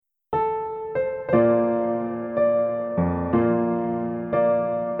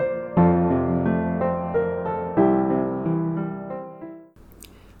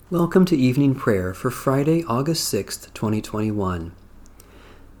Welcome to evening prayer for Friday, August 6th, 2021.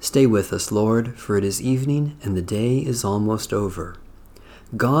 Stay with us, Lord, for it is evening and the day is almost over.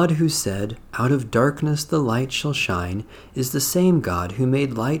 God who said, "Out of darkness the light shall shine," is the same God who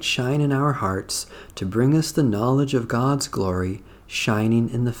made light shine in our hearts to bring us the knowledge of God's glory, shining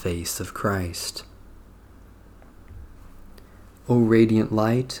in the face of Christ. O radiant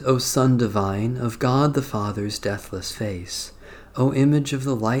light, O Sun divine, of God the Father's deathless face, O image of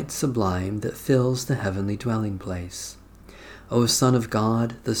the light sublime that fills the heavenly dwelling place. O Son of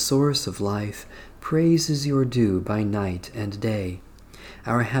God, the source of life, praise is your due by night and day.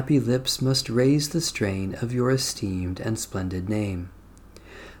 Our happy lips must raise the strain of your esteemed and splendid name.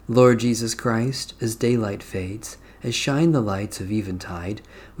 Lord Jesus Christ, as daylight fades, as shine the lights of eventide,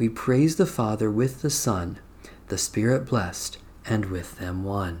 we praise the Father with the Son, the Spirit blessed, and with them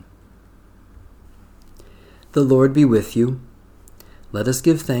one. The Lord be with you. Let us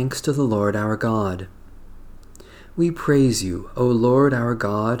give thanks to the Lord our God. We praise you, O Lord our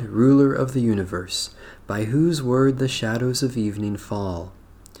God, ruler of the universe, by whose word the shadows of evening fall.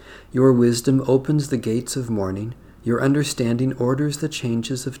 Your wisdom opens the gates of morning, your understanding orders the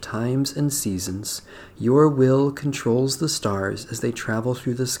changes of times and seasons, your will controls the stars as they travel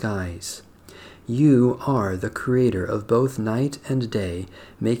through the skies. You are the creator of both night and day,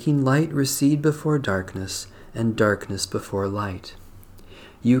 making light recede before darkness and darkness before light.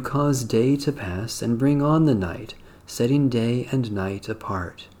 You cause day to pass and bring on the night, setting day and night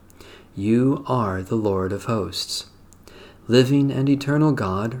apart. You are the Lord of hosts. Living and eternal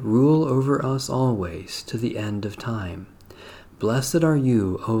God, rule over us always to the end of time. Blessed are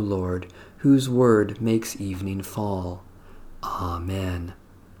you, O Lord, whose word makes evening fall. Amen.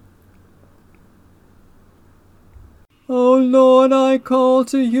 O Lord, I call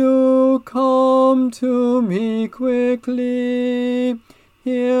to you, come to me quickly.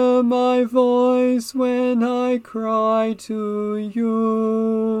 Hear my voice when I cry to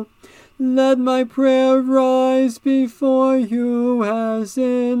you. Let my prayer rise before you as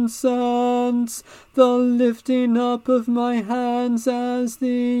incense, the lifting up of my hands as the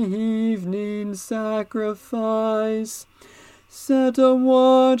evening sacrifice. Set a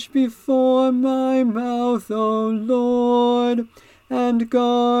watch before my mouth, O Lord, and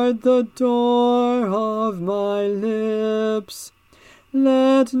guard the door of my lips.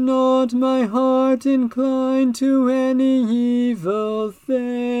 Let not my heart incline to any evil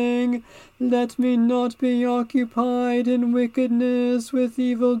thing. Let me not be occupied in wickedness with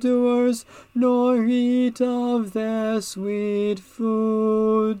evildoers, nor eat of their sweet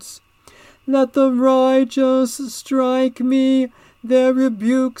foods. Let the righteous strike me. Their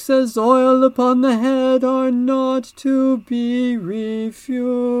rebukes as oil upon the head are not to be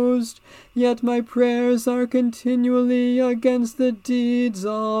refused. Yet my prayers are continually against the deeds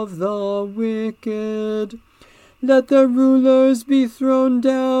of the wicked. Let the rulers be thrown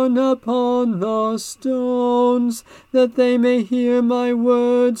down upon the stones, that they may hear my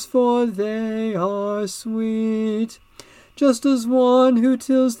words, for they are sweet. Just as one who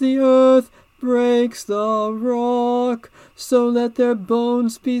tills the earth breaks the rock, so let their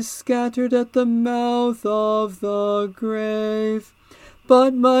bones be scattered at the mouth of the grave.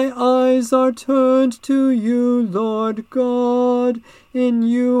 But my eyes are turned to you, Lord God. In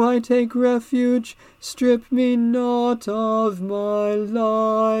you I take refuge. Strip me not of my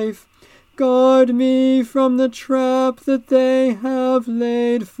life. Guard me from the trap that they have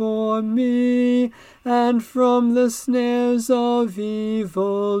laid for me, and from the snares of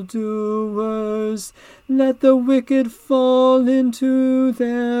evildoers. Let the wicked fall into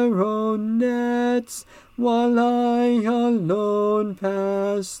their own nets, while I alone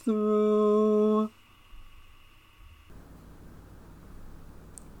pass through.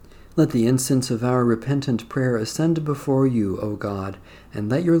 Let the incense of our repentant prayer ascend before you, O God, and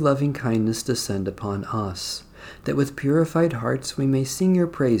let your loving kindness descend upon us, that with purified hearts we may sing your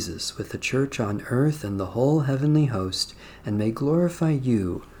praises with the church on earth and the whole heavenly host, and may glorify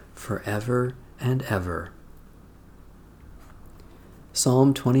you forever and ever.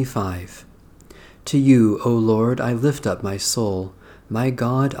 Psalm 25. To you, O Lord, I lift up my soul. My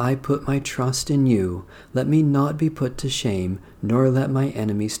God, I put my trust in you. Let me not be put to shame, nor let my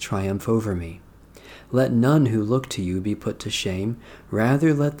enemies triumph over me. Let none who look to you be put to shame.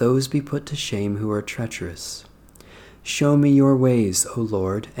 Rather, let those be put to shame who are treacherous. Show me your ways, O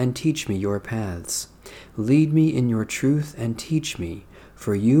Lord, and teach me your paths. Lead me in your truth and teach me,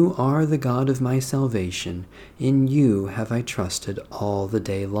 for you are the God of my salvation. In you have I trusted all the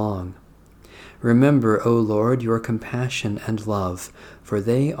day long. Remember, O Lord, your compassion and love, for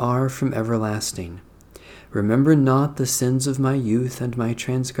they are from everlasting. Remember not the sins of my youth and my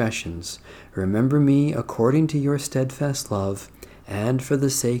transgressions. Remember me according to your steadfast love, and for the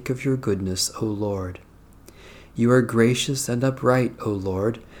sake of your goodness, O Lord. You are gracious and upright, O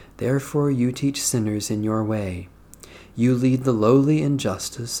Lord, therefore you teach sinners in your way. You lead the lowly in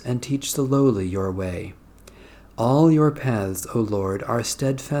justice and teach the lowly your way. All your paths, O Lord, are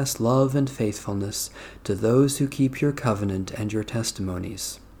steadfast love and faithfulness to those who keep your covenant and your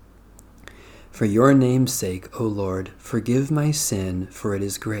testimonies. For your name's sake, O Lord, forgive my sin, for it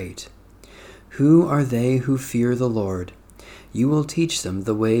is great. Who are they who fear the Lord? You will teach them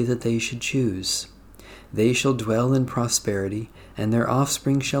the way that they should choose. They shall dwell in prosperity, and their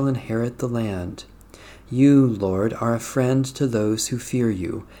offspring shall inherit the land. You, Lord, are a friend to those who fear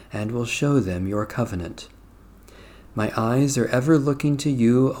you, and will show them your covenant. My eyes are ever looking to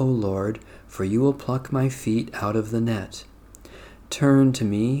you, O Lord, for you will pluck my feet out of the net. Turn to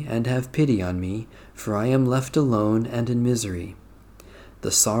me and have pity on me, for I am left alone and in misery.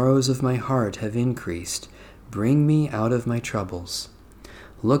 The sorrows of my heart have increased. Bring me out of my troubles.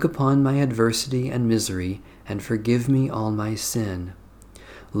 Look upon my adversity and misery, and forgive me all my sin.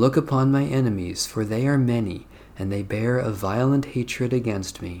 Look upon my enemies, for they are many, and they bear a violent hatred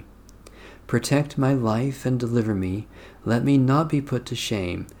against me. Protect my life and deliver me. Let me not be put to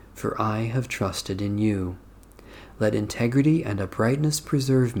shame, for I have trusted in you. Let integrity and uprightness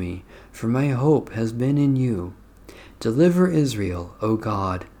preserve me, for my hope has been in you. Deliver Israel, O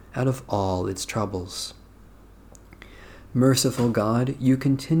God, out of all its troubles. Merciful God, you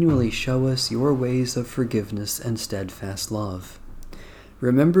continually show us your ways of forgiveness and steadfast love.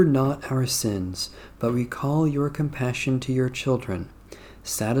 Remember not our sins, but recall your compassion to your children.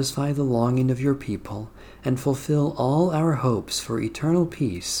 Satisfy the longing of your people, and fulfill all our hopes for eternal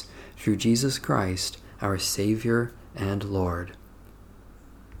peace through Jesus Christ, our Savior and Lord.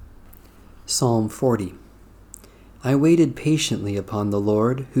 Psalm 40. I waited patiently upon the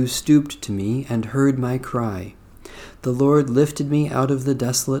Lord, who stooped to me and heard my cry. The Lord lifted me out of the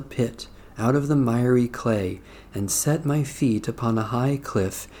desolate pit, out of the miry clay, and set my feet upon a high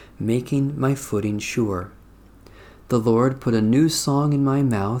cliff, making my footing sure. The Lord put a new song in my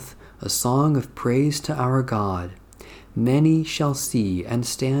mouth, a song of praise to our God. Many shall see and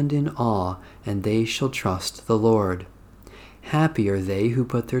stand in awe, and they shall trust the Lord. Happy are they who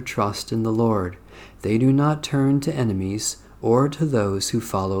put their trust in the Lord. They do not turn to enemies or to those who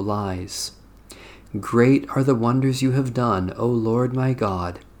follow lies. Great are the wonders you have done, O Lord my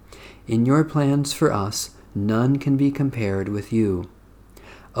God. In your plans for us, none can be compared with you.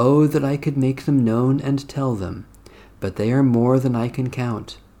 Oh, that I could make them known and tell them, but they are more than I can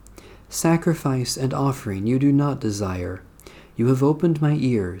count. Sacrifice and offering you do not desire. You have opened my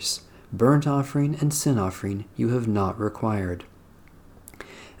ears. Burnt offering and sin offering you have not required.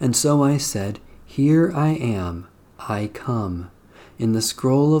 And so I said, Here I am, I come. In the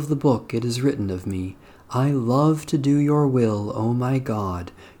scroll of the book it is written of me, I love to do your will, O my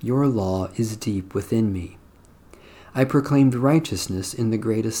God. Your law is deep within me. I proclaimed righteousness in the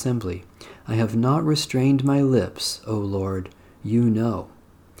great assembly. I have not restrained my lips, O Lord, you know.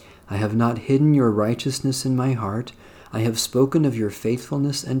 I have not hidden your righteousness in my heart. I have spoken of your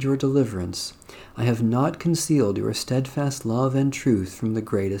faithfulness and your deliverance. I have not concealed your steadfast love and truth from the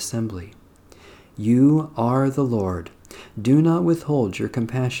great assembly. You are the Lord. Do not withhold your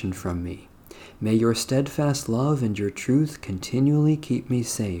compassion from me. May your steadfast love and your truth continually keep me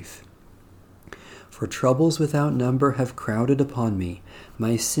safe. For troubles without number have crowded upon me.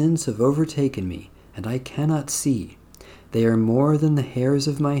 My sins have overtaken me, and I cannot see. They are more than the hairs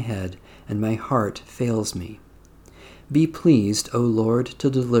of my head, and my heart fails me. Be pleased, O Lord, to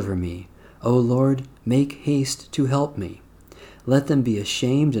deliver me. O Lord, make haste to help me. Let them be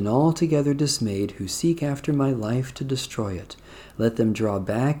ashamed and altogether dismayed who seek after my life to destroy it. Let them draw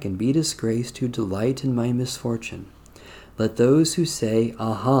back and be disgraced who delight in my misfortune. Let those who say,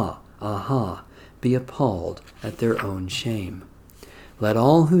 Aha, aha, be appalled at their own shame. Let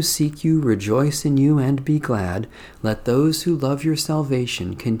all who seek you rejoice in you and be glad. Let those who love your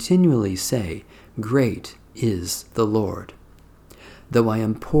salvation continually say, Great is the Lord. Though I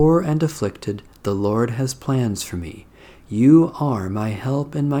am poor and afflicted, the Lord has plans for me. You are my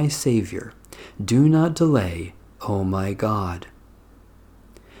help and my Savior. Do not delay, O my God.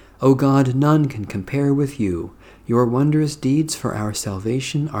 O God, none can compare with you. Your wondrous deeds for our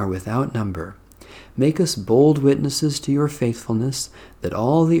salvation are without number. Make us bold witnesses to your faithfulness, that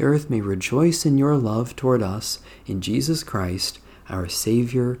all the earth may rejoice in your love toward us, in Jesus Christ, our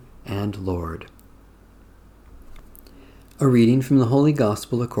Savior and Lord. A reading from the Holy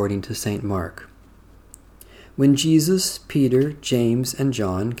Gospel according to St. Mark. When Jesus, Peter, James, and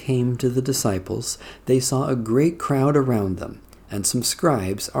John came to the disciples, they saw a great crowd around them, and some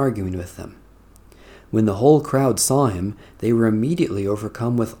scribes arguing with them. When the whole crowd saw him, they were immediately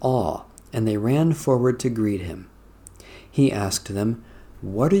overcome with awe, and they ran forward to greet him. He asked them,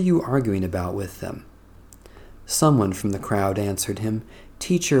 "What are you arguing about with them?" Someone from the crowd answered him,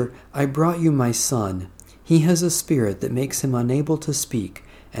 "Teacher, I brought you my son. He has a spirit that makes him unable to speak,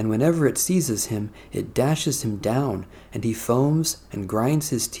 and whenever it seizes him, it dashes him down, and he foams and grinds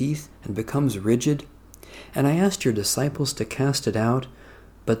his teeth and becomes rigid. And I asked your disciples to cast it out,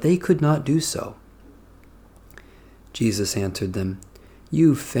 but they could not do so." Jesus answered them,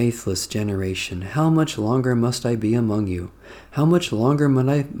 "You faithless generation, how much longer must I be among you? How much longer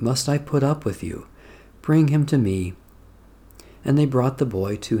must I put up with you? Bring him to me." And they brought the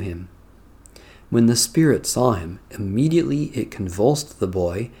boy to him. When the spirit saw him, immediately it convulsed the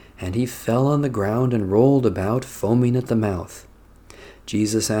boy, and he fell on the ground and rolled about, foaming at the mouth.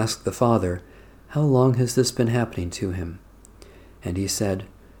 Jesus asked the father, "How long has this been happening to him?" And he said,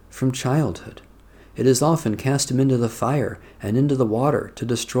 "From childhood. It has often cast him into the fire and into the water to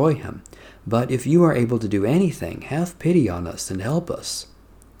destroy him. But if you are able to do anything, have pity on us and help us."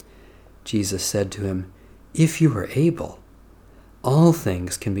 Jesus said to him, "If you are able, all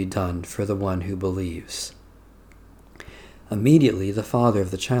things can be done for the one who believes." Immediately the father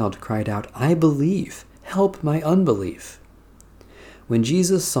of the child cried out, "I believe, help my unbelief." When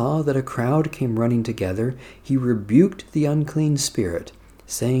Jesus saw that a crowd came running together, he rebuked the unclean spirit,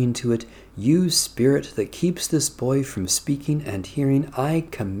 saying to it, "You spirit that keeps this boy from speaking and hearing, I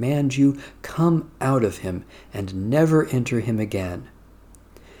command you, come out of him and never enter him again."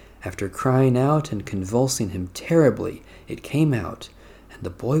 After crying out and convulsing him terribly, it came out, and the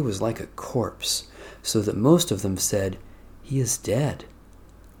boy was like a corpse, so that most of them said, "He is dead."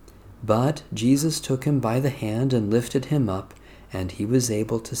 But Jesus took him by the hand and lifted him up, and he was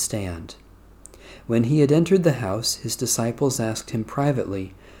able to stand. When he had entered the house, his disciples asked him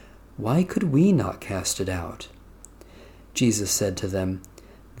privately, "Why could we not cast it out?" Jesus said to them,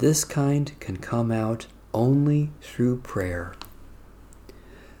 "This kind can come out only through prayer."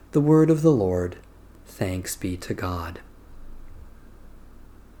 The word of the Lord. Thanks be to God.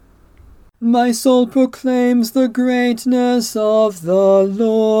 My soul proclaims the greatness of the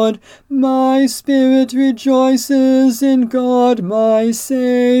Lord. My spirit rejoices in God my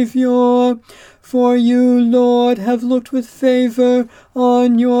Saviour. For you, Lord, have looked with favor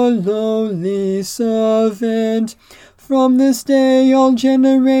on your lowly servant. From this day all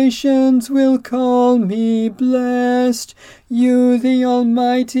generations will call me blessed. You, the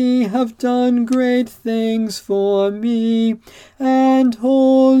Almighty, have done great things for me, and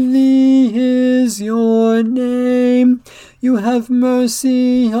holy is your name. You have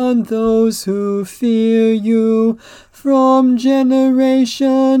mercy on those who fear you, from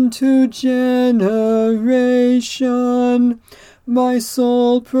generation to generation. My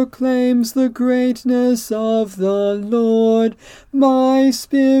soul proclaims the greatness of the Lord. My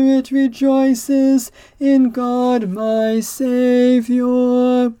spirit rejoices in God my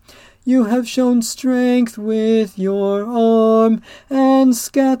Saviour. You have shown strength with your arm, and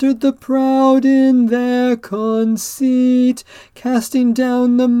scattered the proud in their conceit, casting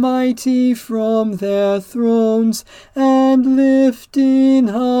down the mighty from their thrones, and lifting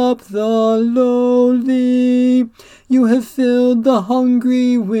up the lowly. You have filled the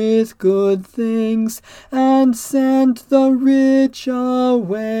hungry with good things, and sent the rich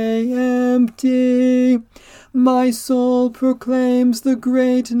away empty. My soul proclaims the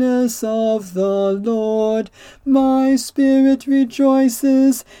greatness of the Lord. My spirit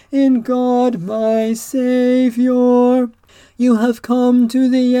rejoices in God my Saviour. You have come to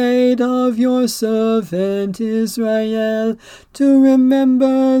the aid of your servant Israel, to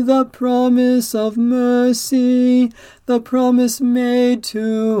remember the promise of mercy, the promise made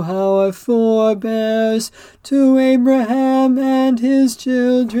to our forebears, to Abraham and his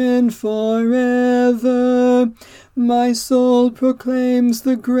children forever. My soul proclaims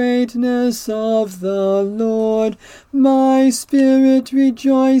the greatness of the Lord. My spirit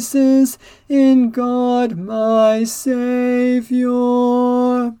rejoices in God my Saviour.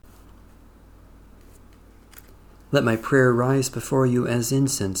 Let my prayer rise before you as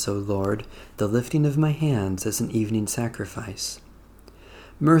incense, O Lord, the lifting of my hands as an evening sacrifice.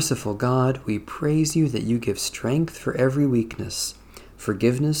 Merciful God, we praise you that you give strength for every weakness,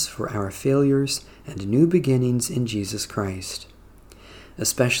 forgiveness for our failures, and new beginnings in Jesus Christ.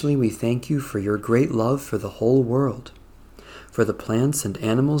 Especially we thank you for your great love for the whole world, for the plants and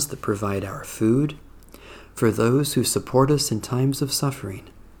animals that provide our food, for those who support us in times of suffering,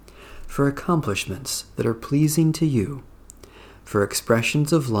 for accomplishments that are pleasing to you, for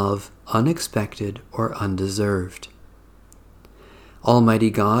expressions of love unexpected or undeserved. Almighty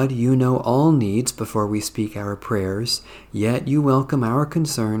God, you know all needs before we speak our prayers, yet you welcome our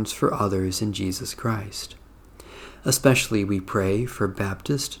concerns for others in Jesus Christ. Especially we pray for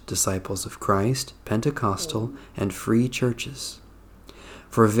Baptist, Disciples of Christ, Pentecostal, and free churches,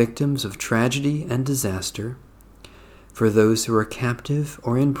 for victims of tragedy and disaster, for those who are captive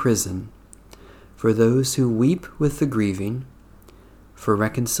or in prison, for those who weep with the grieving, for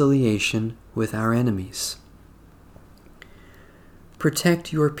reconciliation with our enemies.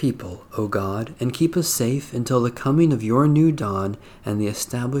 Protect your people, O God, and keep us safe until the coming of your new dawn and the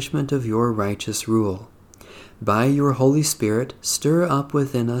establishment of your righteous rule. By your Holy Spirit, stir up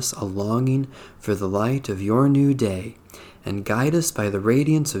within us a longing for the light of your new day, and guide us by the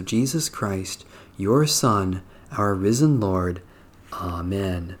radiance of Jesus Christ, your Son, our risen Lord.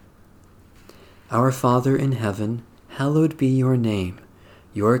 Amen. Our Father in heaven, hallowed be your name.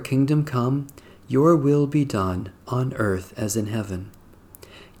 Your kingdom come, your will be done, on earth as in heaven.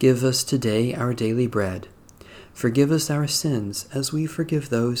 Give us today our daily bread. Forgive us our sins as we forgive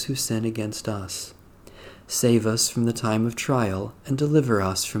those who sin against us. Save us from the time of trial and deliver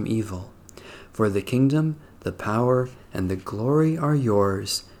us from evil. For the kingdom, the power, and the glory are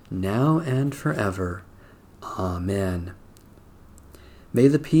yours, now and forever. Amen. May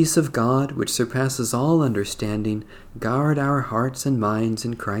the peace of God, which surpasses all understanding, guard our hearts and minds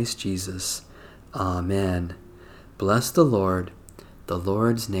in Christ Jesus. Amen. Bless the Lord. The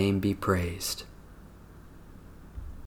Lord's name be praised.